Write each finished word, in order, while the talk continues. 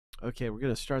Okay, we're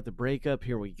going to start the breakup.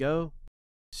 Here we go.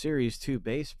 Series 2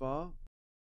 baseball.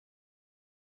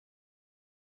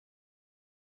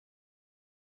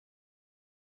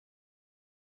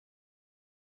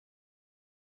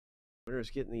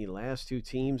 Winner's getting the last two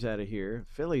teams out of here.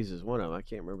 Phillies is one of them. I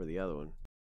can't remember the other one.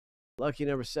 Lucky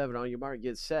number 7. On your mark,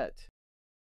 get set.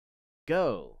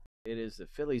 Go. It is the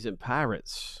Phillies and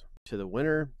Pirates. To the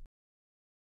winner,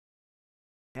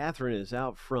 Catherine is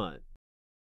out front.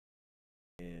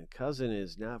 And Cousin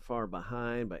is not far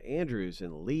behind, but Andrew's in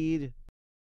the lead.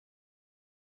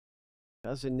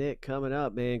 Cousin Nick coming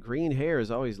up, man. Green hair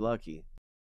is always lucky.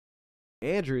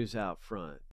 Andrew's out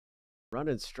front.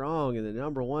 Running strong in the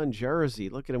number 1 jersey.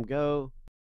 Look at him go.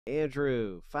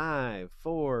 Andrew, 5,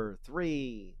 4,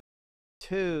 3,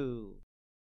 2.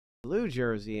 Blue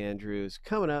jersey Andrews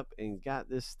coming up and got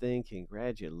this thing.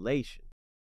 Congratulations.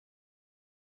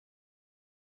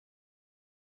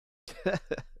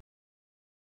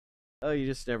 Oh, you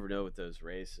just never know with those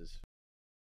races.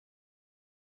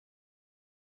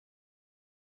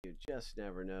 You just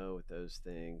never know with those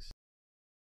things.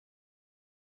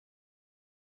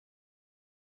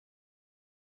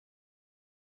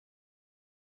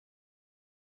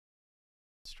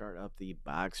 Start up the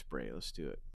box spray. Let's do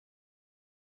it.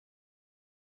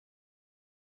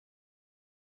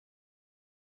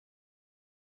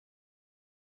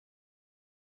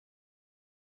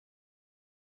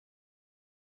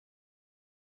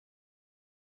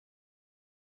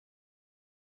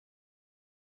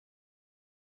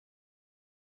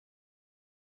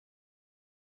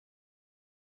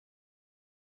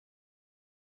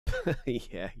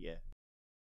 Yeah.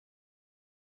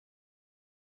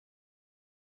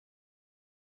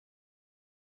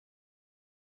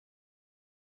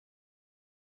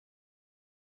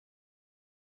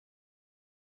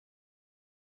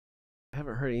 I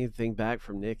haven't heard anything back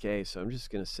from Nick A, so I'm just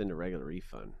going to send a regular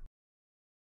refund.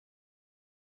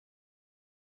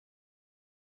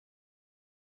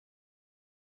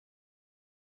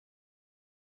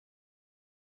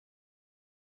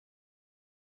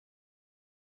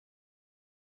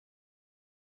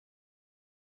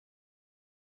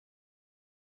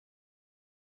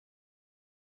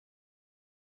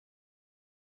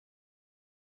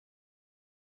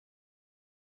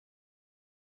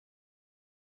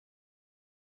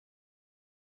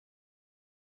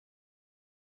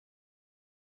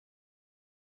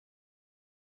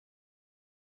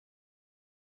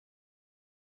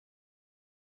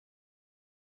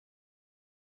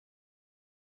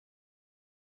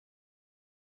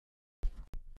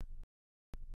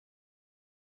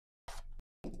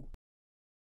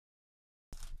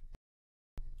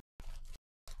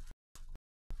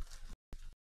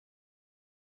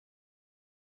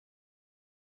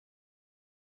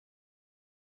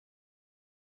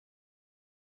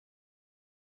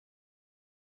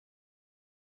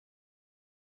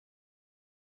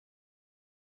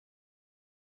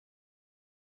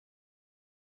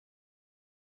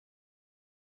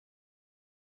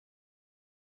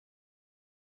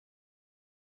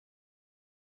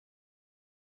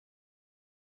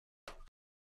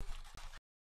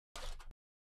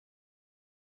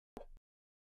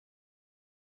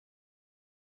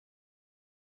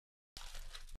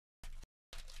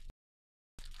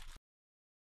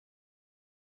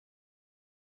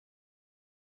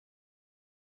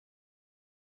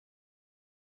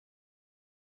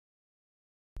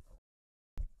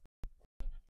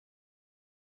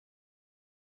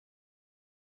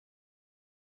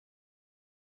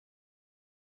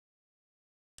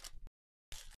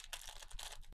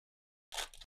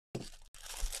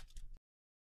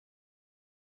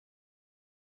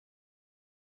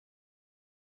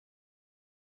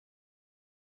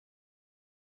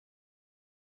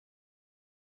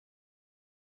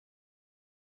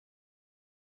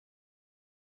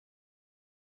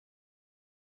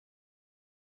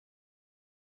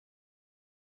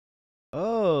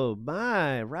 Oh,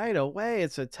 my. Right away.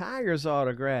 It's a Tigers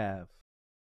autograph.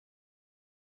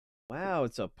 Wow,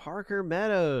 it's a Parker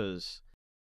Meadows.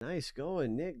 Nice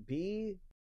going, Nick B.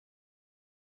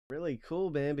 Really cool,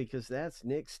 man, because that's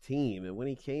Nick's team. And when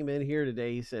he came in here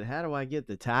today, he said, "How do I get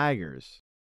the Tigers?"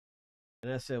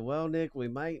 And I said, "Well, Nick, we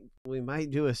might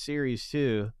do a series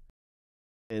 2.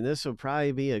 And this will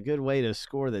probably be a good way to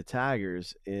score the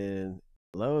Tigers." And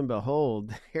lo and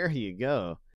behold, there you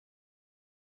go.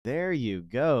 There you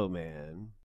go,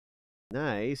 man.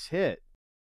 Nice hit.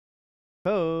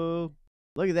 Oh,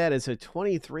 look at that. It's a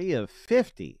 23 of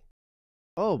 50.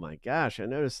 Oh my gosh. I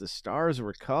noticed the stars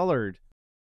were colored.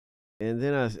 And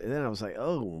then I was like,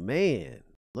 "Oh man,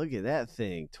 look at that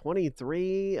thing.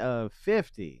 23 of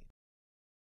 50.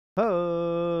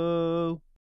 Oh.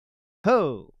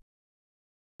 Ho!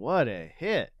 What a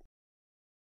hit.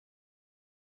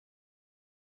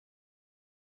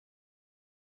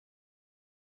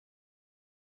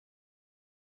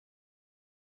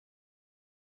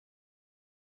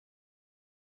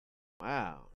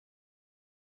 Wow.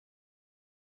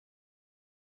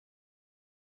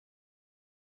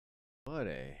 What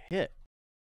a hit.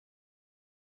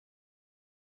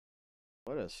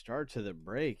 What a start to the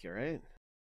break, right?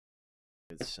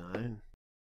 Good sign.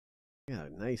 Yeah, how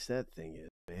nice that thing is,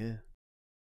 man.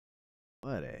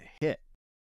 What a hit.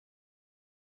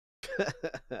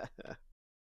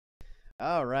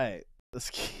 All right. Let's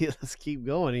keep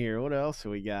going here. What else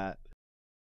we got?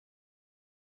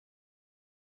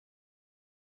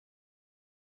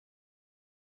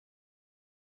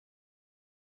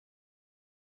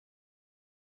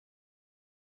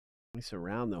 Nice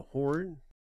around the horn.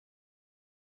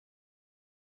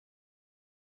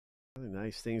 Really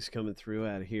nice things coming through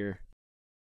out here.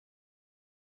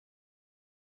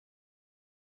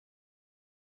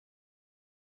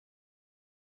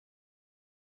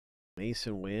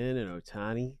 Mason Wynn and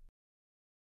Otani.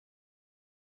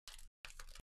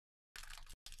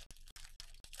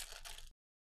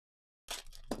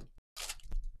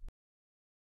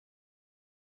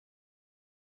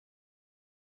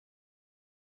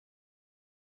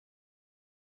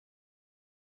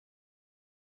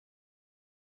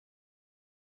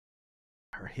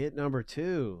 Our hit number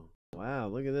 2. Wow,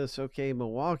 look at this. Okay,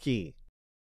 Milwaukee.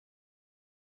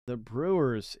 The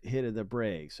Brewers hit the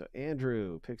break. So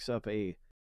Andrew picks up a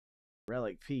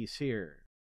relic piece here.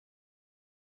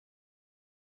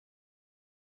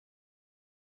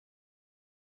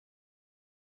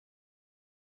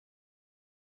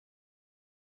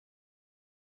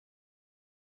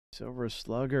 Silver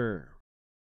Slugger.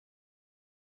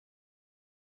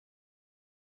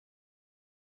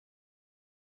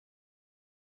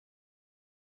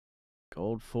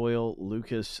 Gold foil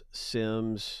Lucas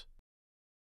Sims.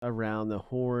 Around the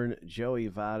horn, Joey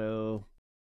Votto.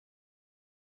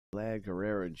 Vlad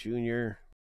Guerrero Jr.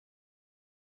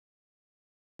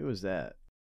 Who was that?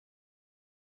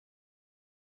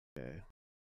 Okay.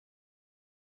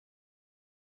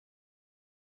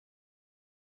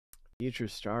 Future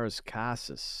Stars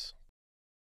Casas.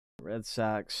 Red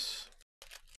Sox.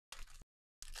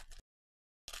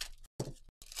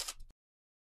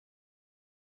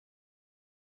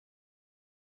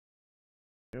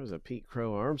 There was a Pete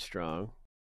Crow Armstrong.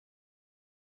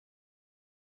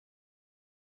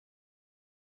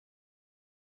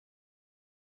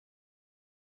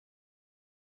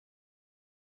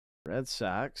 Red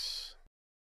Sox.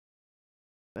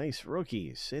 Nice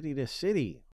rookie. City to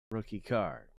City rookie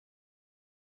card.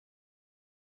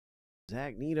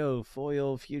 Zach Neto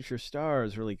foil Future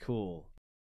Stars. Really cool.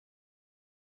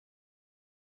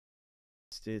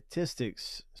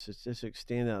 Statistics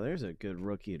stand out. There's a good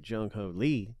rookie of Jung Ho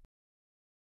Lee.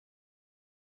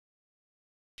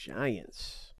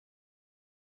 Giants.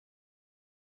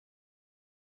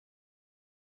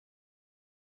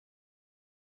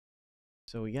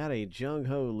 So we got a Jung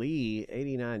Ho Lee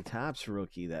 89 Topps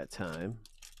rookie that time.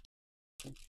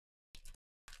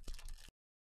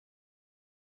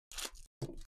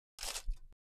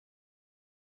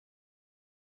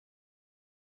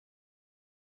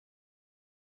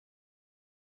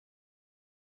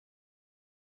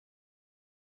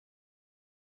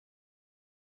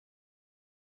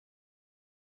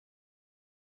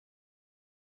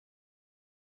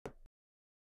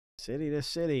 City to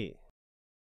City.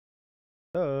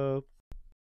 Oh.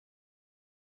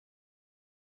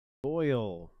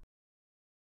 Boyle.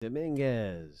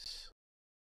 Dominguez.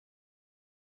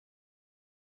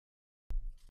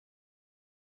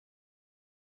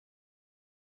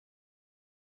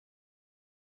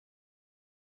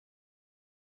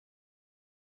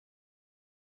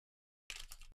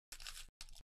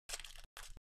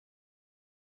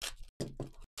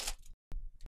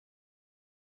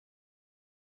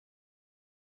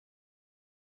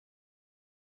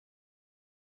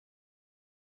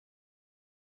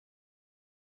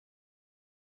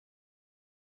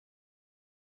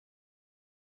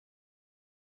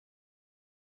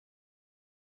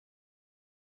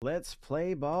 Let's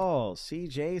play ball.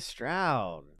 CJ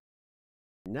Stroud.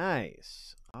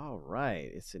 Nice. All right.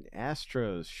 It's an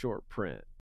Astros short print.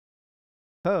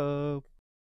 Ho.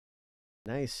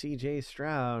 Nice CJ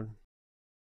Stroud.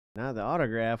 Not the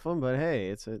autograph one, but hey,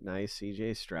 it's a nice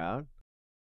CJ Stroud.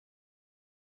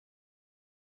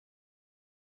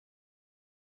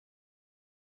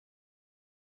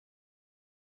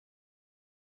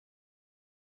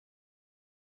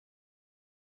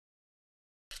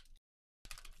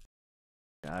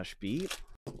 Josh Beat.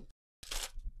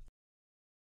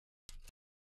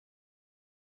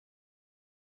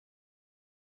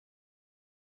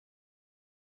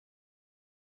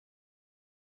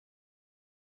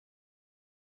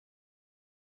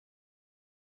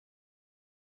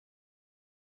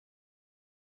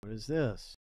 What is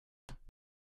this?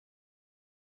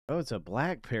 Oh, it's a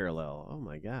black parallel. Oh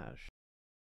my gosh.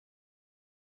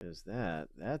 What is that?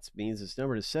 That means it's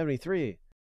numbered to 73.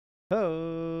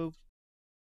 Oh,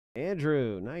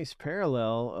 Andrew, nice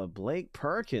parallel of Blake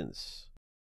Perkins.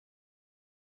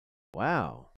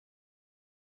 Wow.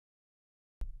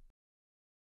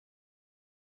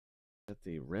 Got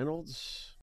the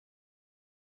Reynolds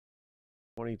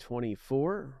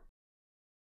 2024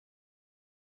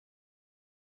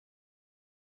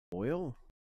 oil.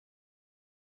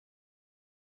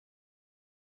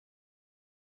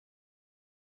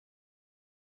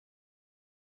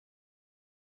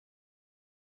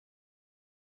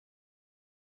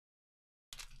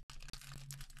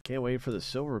 Can't wait for the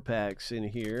silver packs in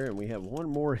here, and we have one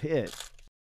more hit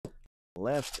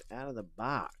left out of the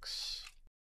box.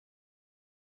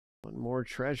 One more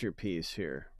treasure piece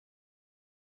here.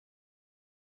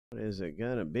 What is it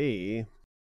gonna be?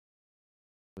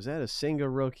 Was that a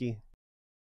Singa rookie?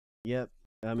 Yep.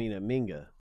 I mean a Minga.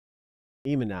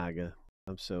 Imanaga.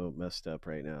 I'm so messed up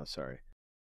right now. Sorry.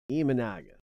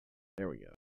 Imanaga. There we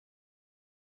go.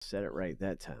 Said it right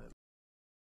that time.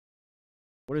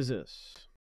 What is this?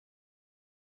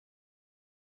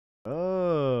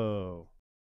 Oh.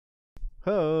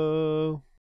 Ho.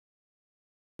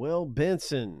 Will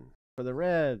Benson for the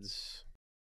Reds.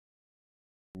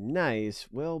 Nice.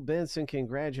 Will Benson,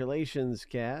 congratulations,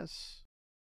 Cass.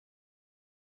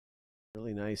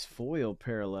 Really nice foil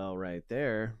parallel right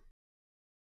there.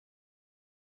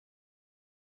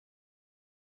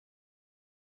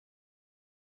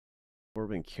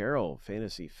 Corbin Carroll,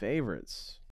 fantasy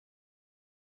favorites.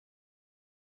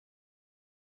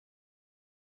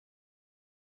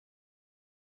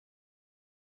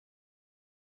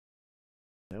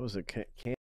 That was a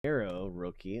Caro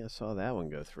rookie. I saw that one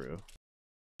go through.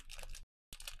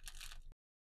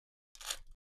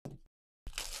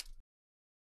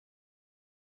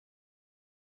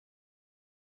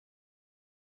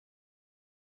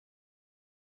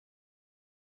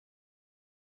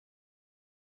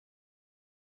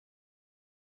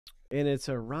 And it's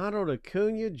a Ronald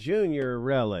Acuna Jr.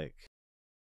 relic.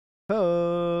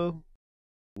 Oh,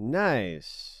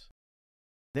 nice.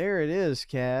 There it is,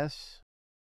 Cass.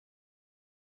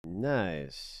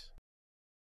 Nice.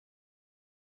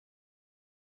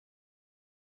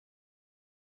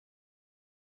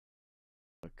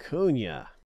 Acuna.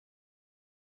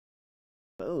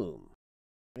 Boom.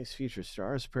 Nice Future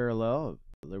Stars parallel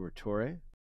of Liberatore.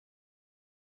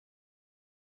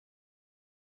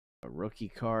 A rookie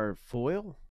card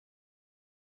foil.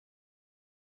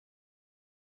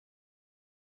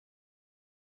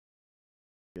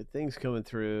 Good things coming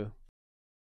through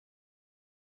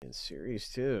in Series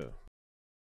 2.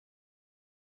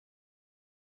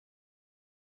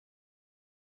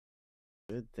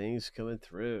 Good things coming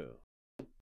through.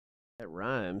 That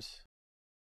rhymes.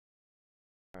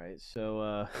 All right,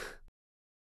 so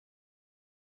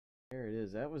there it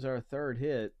is. That was our third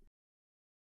hit.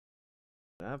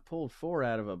 I've pulled 4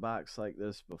 out of a box like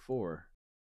this before.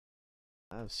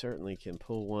 I certainly can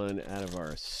pull one out of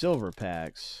our silver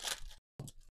packs.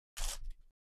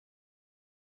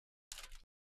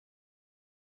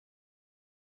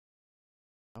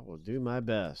 I will do my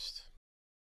best.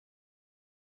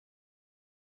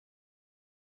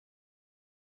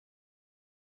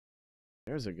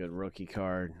 There's a good rookie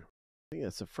card. I think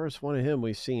that's the first one of him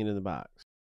we've seen in the box.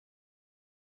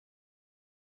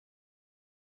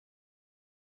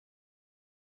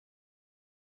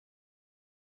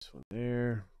 This one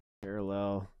there.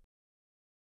 Parallel.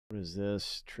 What is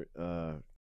this?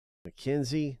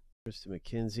 McKenzie. Tristan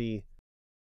McKenzie.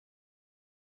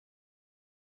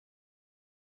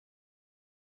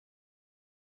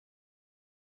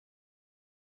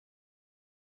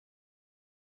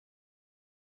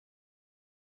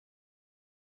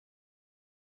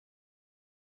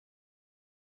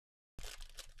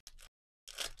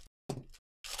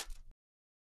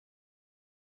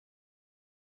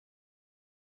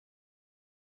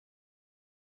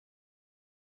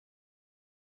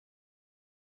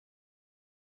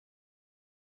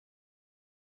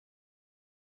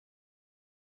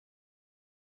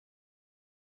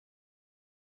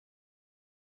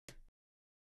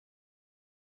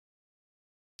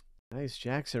 Nice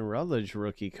Jackson Rutledge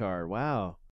rookie card.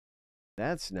 Wow.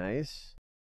 That's nice.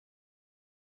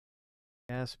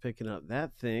 Cass picking up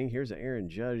that thing. Here's an Aaron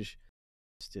Judge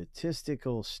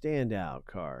statistical standout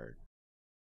card.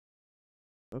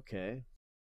 Okay.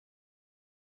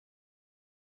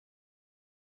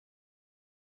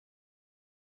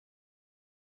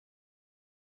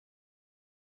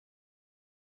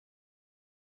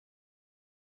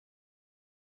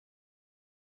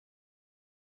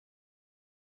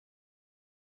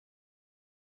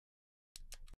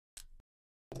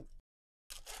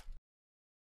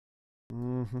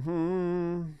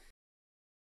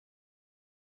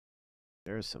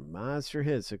 There's some monster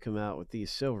hits that come out with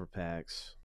these silver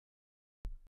packs.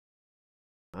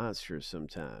 Monsters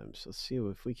sometimes. Let's see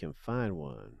if we can find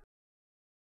one.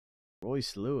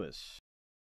 Royce Lewis.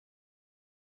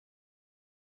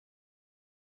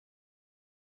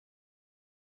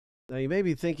 Now you may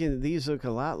be thinking these look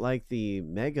a lot like the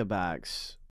Mega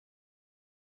Box,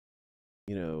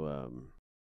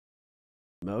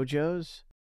 Mojos,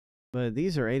 but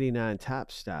these are 89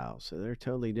 top style, so they're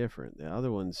totally different. The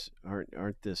other ones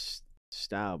aren't this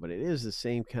style, but it is the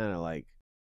same kind of like,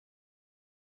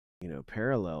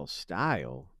 parallel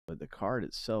style, but the card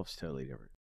itself's totally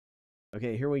different.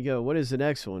 Okay, here we go. What is the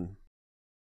next one?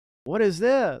 What is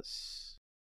this?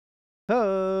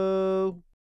 Ho!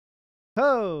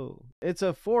 Ho! It's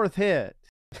a fourth hit.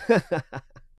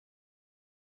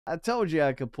 I told you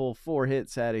I could pull 4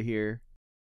 hits out of here.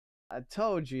 I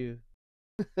told you.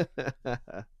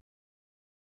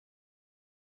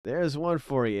 There's one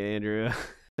for you, Andrew.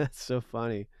 That's so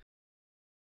funny.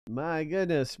 My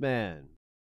goodness, man.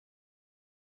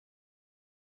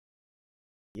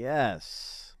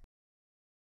 Yes.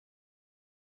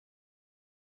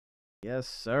 Yes,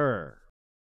 sir.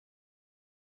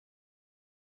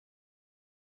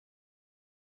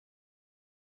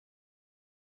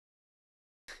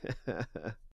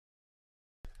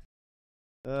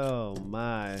 Oh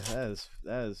my, that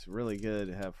is really good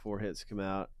to have 4 hits come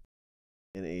out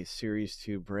in a Series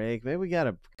 2 break. Maybe we got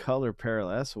a color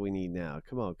parallel. That's what we need now.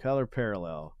 Come on, color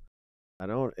parallel. I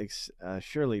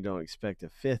surely don't expect a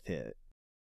 5th hit,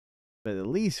 but at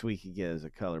least we could get as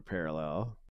a color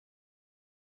parallel.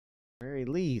 Very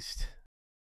least.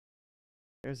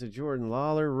 There's a Jordan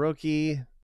Lawler rookie.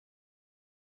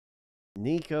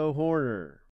 Nico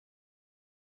Horner.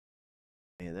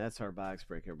 And that's our box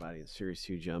break, everybody, in Series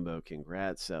 2 Jumbo.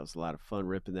 Congrats. That was a lot of fun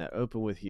ripping that open with you.